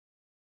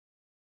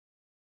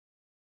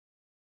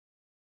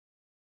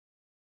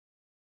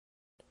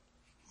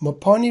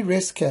Mopani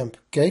Rest Camp,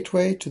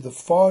 Gateway to the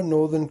far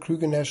northern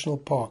Kruger National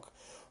Park,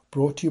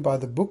 brought to you by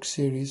the book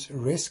series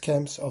Rest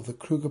Camps of the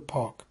Kruger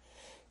Park,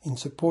 in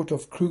support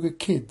of Kruger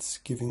Kids,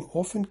 giving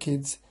orphan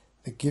kids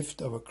the gift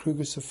of a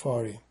Kruger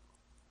safari.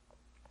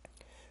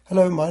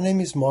 Hello, my name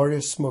is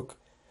Marius Smook.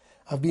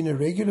 I've been a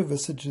regular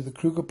visitor to the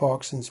Kruger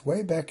Park since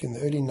way back in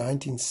the early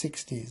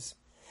 1960s.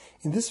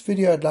 In this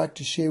video I'd like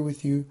to share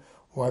with you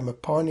why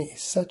Mopani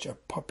is such a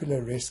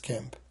popular rest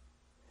camp.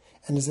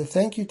 And as a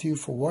thank you to you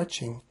for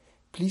watching,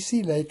 please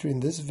see later in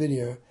this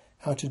video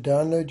how to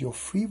download your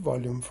free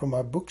volume from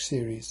our book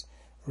series,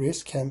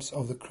 Rest Camps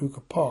of the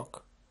Kruger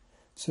Park.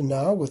 So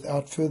now,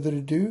 without further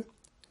ado,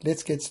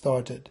 let's get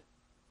started.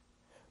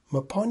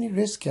 Mopani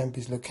Rest Camp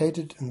is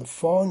located in the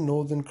far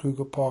northern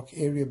Kruger Park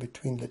area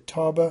between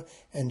Letaba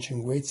and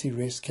Chingwetsi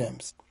Rest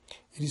Camps.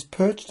 It is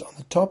perched on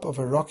the top of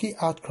a rocky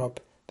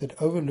outcrop that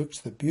overlooks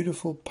the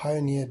beautiful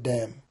Pioneer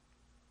Dam.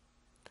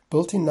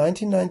 Built in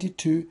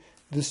 1992,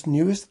 this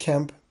newest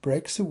camp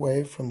breaks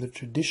away from the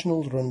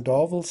traditional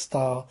rondavel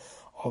style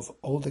of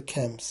older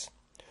camps.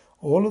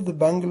 All of the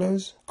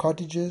bungalows,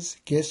 cottages,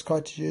 guest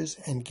cottages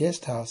and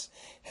guest house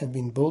have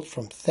been built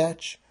from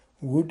thatch,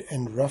 wood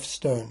and rough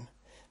stone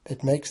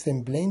that makes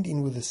them blend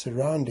in with the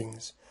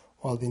surroundings,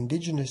 while the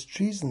indigenous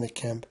trees in the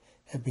camp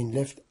have been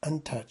left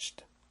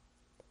untouched.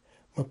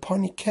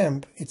 Mopani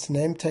Camp, its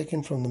name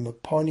taken from the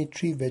Mopani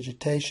tree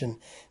vegetation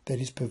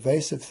that is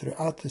pervasive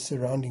throughout the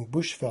surrounding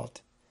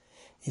bushveld,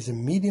 is a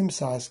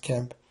medium-sized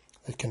camp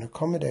that can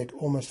accommodate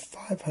almost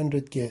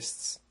 500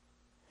 guests.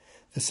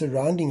 The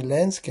surrounding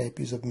landscape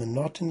is of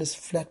monotonous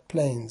flat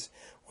plains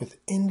with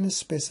endless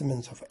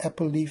specimens of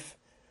apple leaf,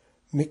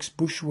 mixed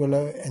bush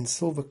willow and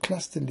silver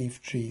cluster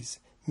leaf trees,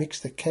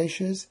 mixed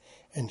acacias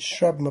and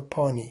shrub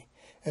Mopani,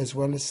 as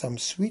well as some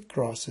sweet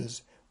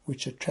grasses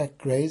which attract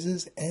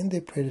grazers and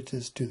their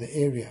predators to the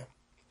area.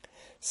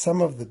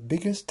 Some of the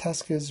biggest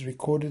tuskers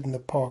recorded in the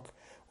park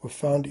were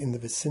found in the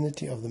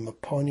vicinity of the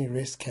Mopani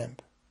Rest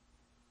Camp.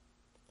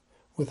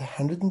 With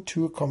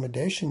 102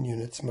 accommodation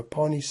units,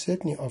 Mopani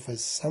certainly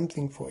offers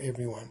something for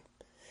everyone.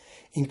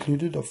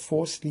 Included are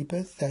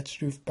 4-sleeper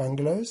thatched roof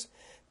bungalows,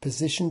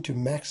 positioned to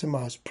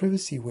maximize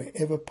privacy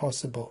wherever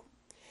possible.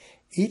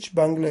 Each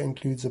bungalow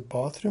includes a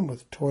bathroom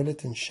with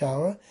toilet and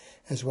shower,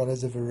 as well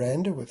as a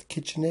veranda with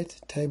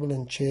kitchenette, table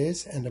and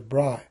chairs, and a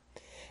braai,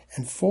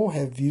 and 4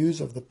 have views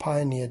of the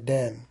Pioneer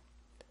Dam.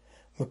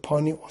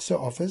 Mopani also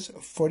offers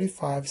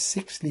 45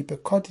 6-sleeper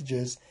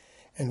cottages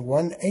and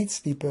 1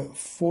 8-sleeper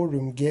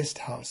 4-room guest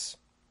house.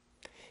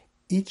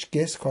 Each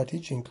guest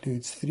cottage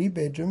includes 3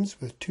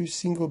 bedrooms with 2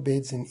 single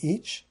beds in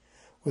each,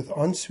 with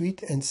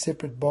ensuite and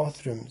separate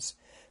bathrooms,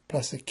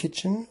 plus a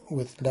kitchen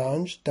with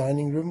lounge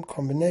dining room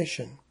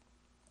combination.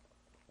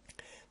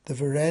 The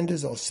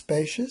verandas are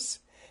spacious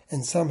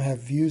and some have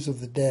views of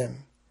the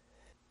dam.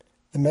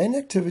 The main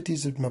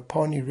activities at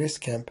Mopani Rest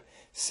Camp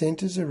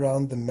centers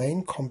around the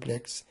main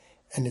complex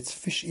and its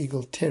fish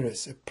eagle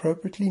terrace,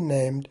 appropriately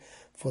named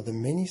for the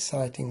many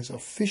sightings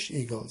of fish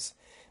eagles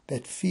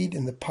that feed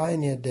in the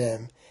Pioneer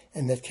Dam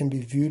and that can be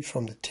viewed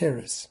from the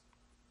terrace.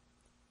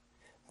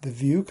 The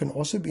view can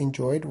also be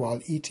enjoyed while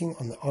eating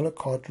on the a la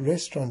carte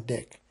restaurant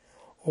deck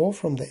or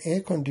from the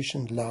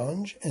air-conditioned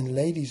lounge and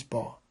ladies'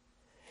 bar.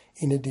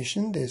 In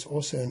addition, there is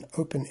also an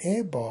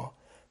open-air bar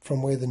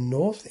from where the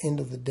north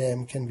end of the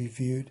dam can be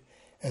viewed,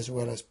 as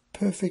well as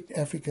perfect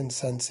African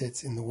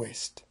sunsets in the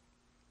west.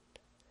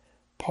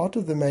 Part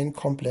of the main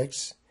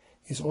complex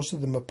is also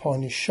the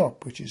Mopani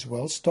shop, which is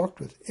well stocked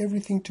with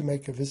everything to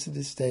make a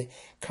visitor's stay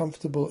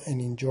comfortable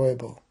and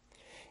enjoyable.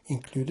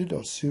 Included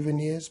are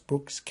souvenirs,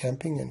 books,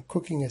 camping and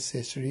cooking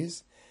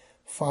accessories,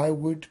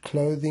 firewood,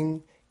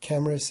 clothing,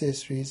 camera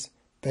accessories,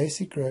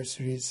 basic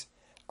groceries,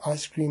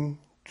 ice cream,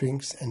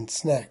 drinks and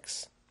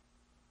snacks.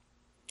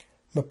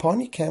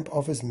 Mopani Camp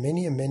offers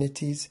many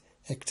amenities,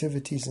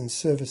 activities and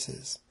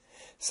services,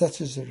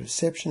 such as a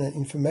reception and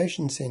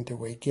information center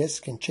where guests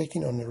can check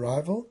in on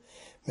arrival,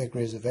 make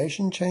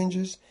reservation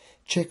changes,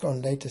 check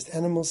on latest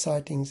animal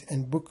sightings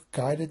and book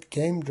guided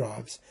game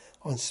drives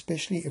on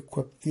specially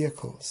equipped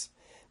vehicles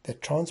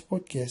that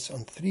transport guests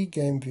on 3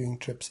 game viewing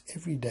trips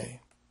every day.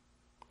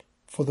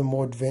 For the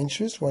more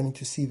adventurous wanting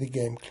to see the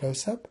game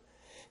close up,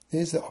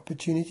 there is the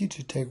opportunity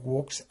to take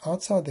walks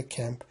outside the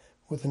camp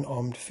with an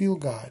armed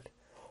field guide,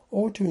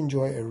 or to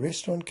enjoy a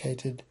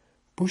restaurant-catered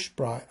bush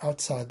braai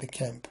outside the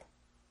camp,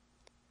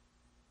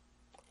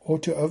 or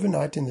to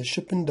overnight in the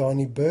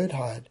Shipendani bird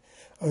hide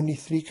only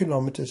 3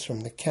 kilometers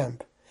from the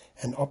camp,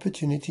 an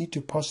opportunity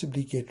to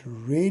possibly get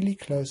really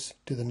close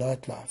to the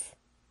nightlife.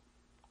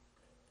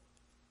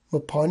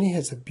 Mopani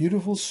has a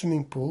beautiful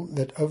swimming pool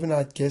that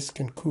overnight guests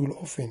can cool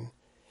off in,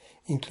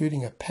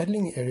 including a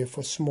paddling area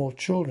for small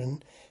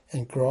children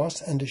and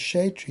grass under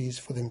shade trees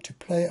for them to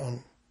play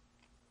on.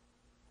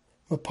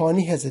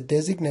 Mopani has a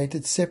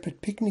designated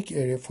separate picnic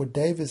area for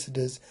day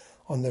visitors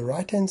on the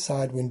right-hand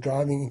side when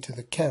driving into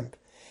the camp.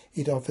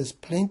 It offers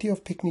plenty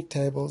of picnic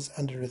tables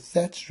under a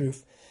thatched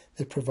roof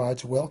that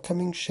provides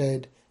welcoming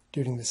shade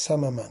during the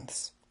summer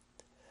months.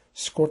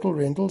 Skottel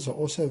rentals are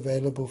also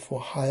available for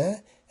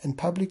hire and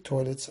public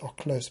toilets are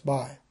close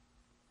by.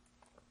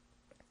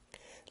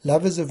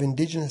 Lovers of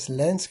indigenous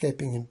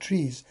landscaping and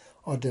trees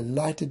are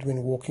delighted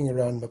when walking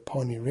around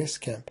Mopani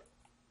Rest Camp.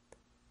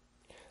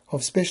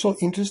 Of special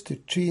interest to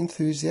tree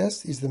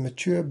enthusiasts is the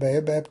mature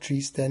baobab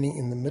tree standing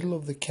in the middle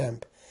of the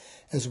camp,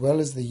 as well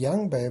as the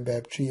young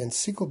baobab tree and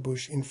sickle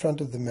bush in front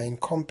of the main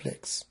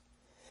complex.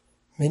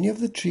 Many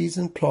of the trees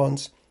and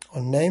plants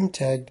are name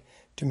tagged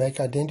to make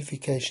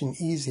identification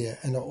easier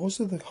and are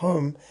also the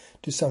home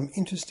to some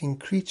interesting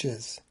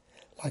creatures,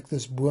 like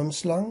this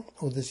boomslang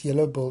or this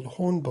yellow-billed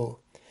hornbill,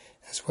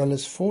 as well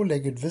as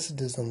four-legged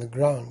visitors on the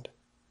ground.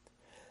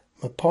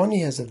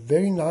 Mopani has a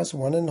very nice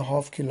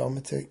 1.5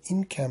 kilometer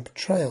in-camp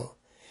trail.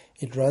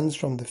 It runs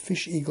from the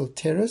Fish Eagle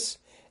Terrace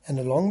and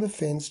along the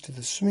fence to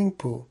the swimming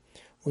pool,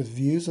 with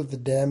views of the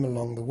dam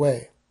along the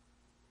way.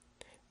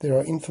 There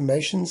are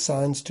information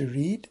signs to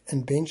read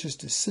and benches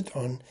to sit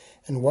on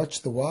and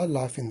watch the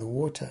wildlife in the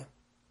water.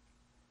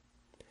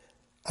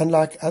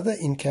 Unlike other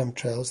in-camp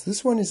trails,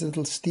 this one is a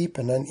little steep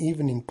and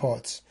uneven in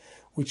parts,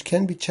 which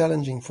can be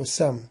challenging for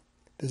some.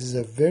 This is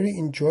a very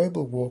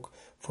enjoyable walk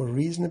for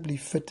reasonably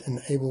fit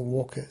and able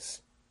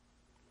walkers.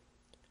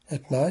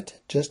 At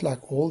night, just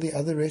like all the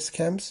other rest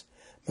camps,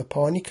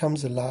 Mopani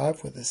comes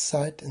alive with the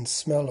sight and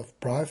smell of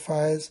braai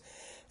fires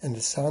and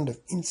the sound of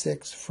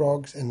insects,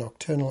 frogs and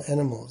nocturnal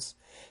animals,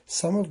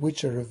 some of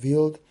which are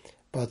revealed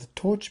by the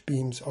torch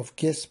beams of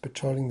guests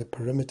patrolling the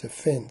perimeter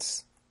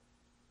fence.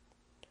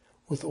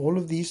 With all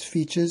of these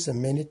features,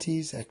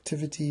 amenities,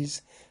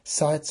 activities,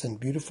 sites and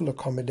beautiful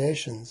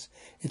accommodations,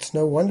 it's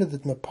no wonder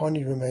that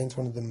Mopani remains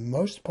one of the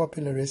most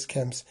popular rest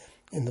camps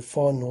in the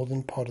far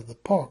northern part of the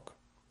park.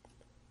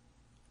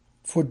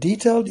 For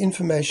detailed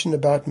information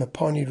about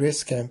Mopani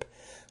Rest Camp,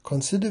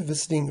 consider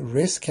visiting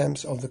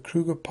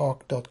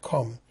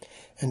restcampsofthekrugerpark.com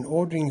and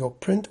ordering your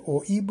print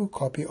or ebook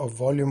copy of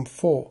Volume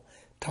 4,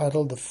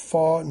 titled The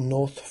Far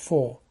North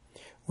 4,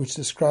 which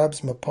describes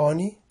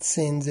Mopani,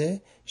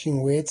 Tsenze,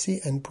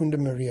 Xingwetsi and Punda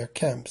Maria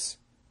camps.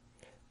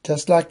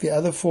 Just like the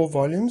other 4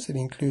 volumes, it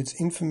includes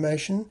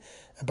information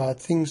about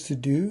things to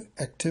do,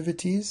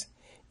 activities,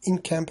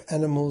 in-camp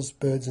animals,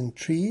 birds and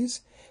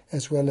trees,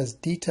 as well as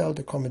detailed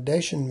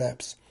accommodation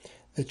maps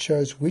that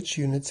shows which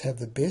units have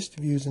the best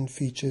views and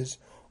features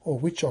or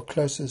which are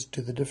closest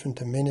to the different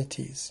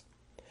amenities,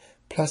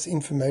 plus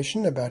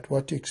information about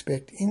what to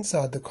expect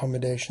inside the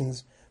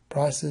accommodations,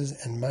 prices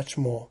and much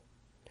more.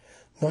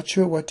 Not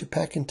sure what to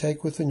pack and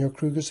take with on your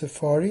Kruger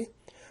safari?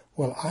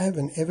 Well, I have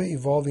an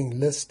ever-evolving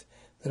list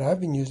that I've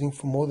been using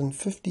for more than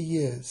 50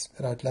 years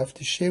that I'd love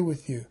to share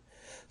with you.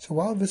 So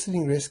while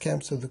visiting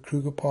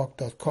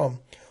restcampsofthekrugerpark.com,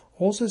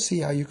 also see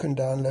how you can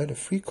download a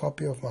free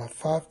copy of my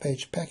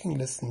 5-page packing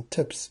list and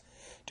tips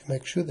to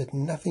make sure that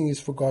nothing is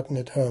forgotten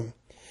at home.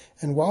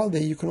 And while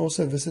there, you can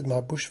also visit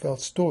my Bushveld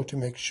store to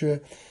make sure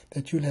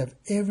that you'll have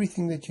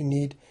everything that you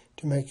need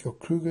to make your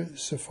Kruger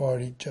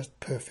safari just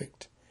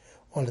perfect,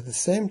 while at the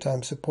same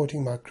time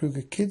supporting my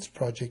Kruger Kids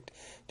project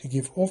to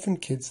give orphan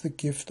kids the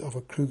gift of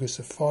a Kruger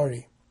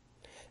safari.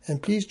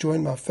 And please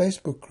join my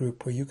Facebook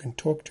group where you can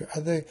talk to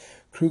other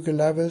Kruger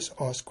lovers,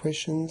 ask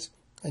questions,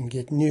 and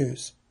get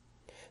news.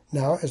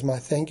 Now, as my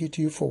thank you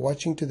to you for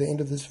watching to the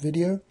end of this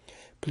video,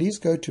 please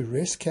go to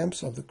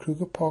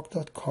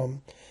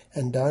restcampsofthekrugerpark.com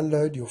and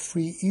download your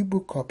free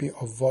ebook copy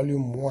of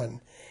Volume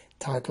 1,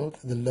 titled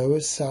The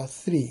Lower South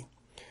 3,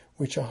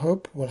 which I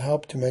hope will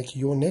help to make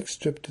your next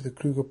trip to the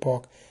Kruger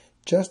Park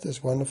just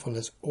as wonderful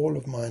as all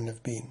of mine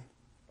have been.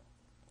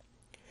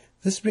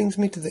 This brings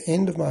me to the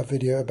end of my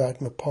video about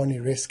Mopani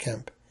Rest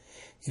Camp.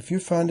 If you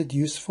found it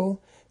useful,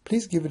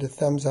 please give it a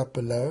thumbs up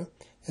below,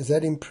 as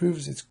that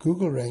improves its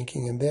Google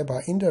ranking and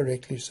thereby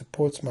indirectly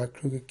supports my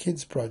Kruger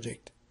Kids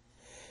project.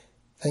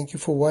 Thank you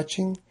for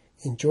watching,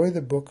 enjoy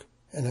the book,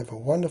 and have a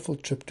wonderful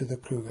trip to the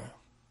Kruger.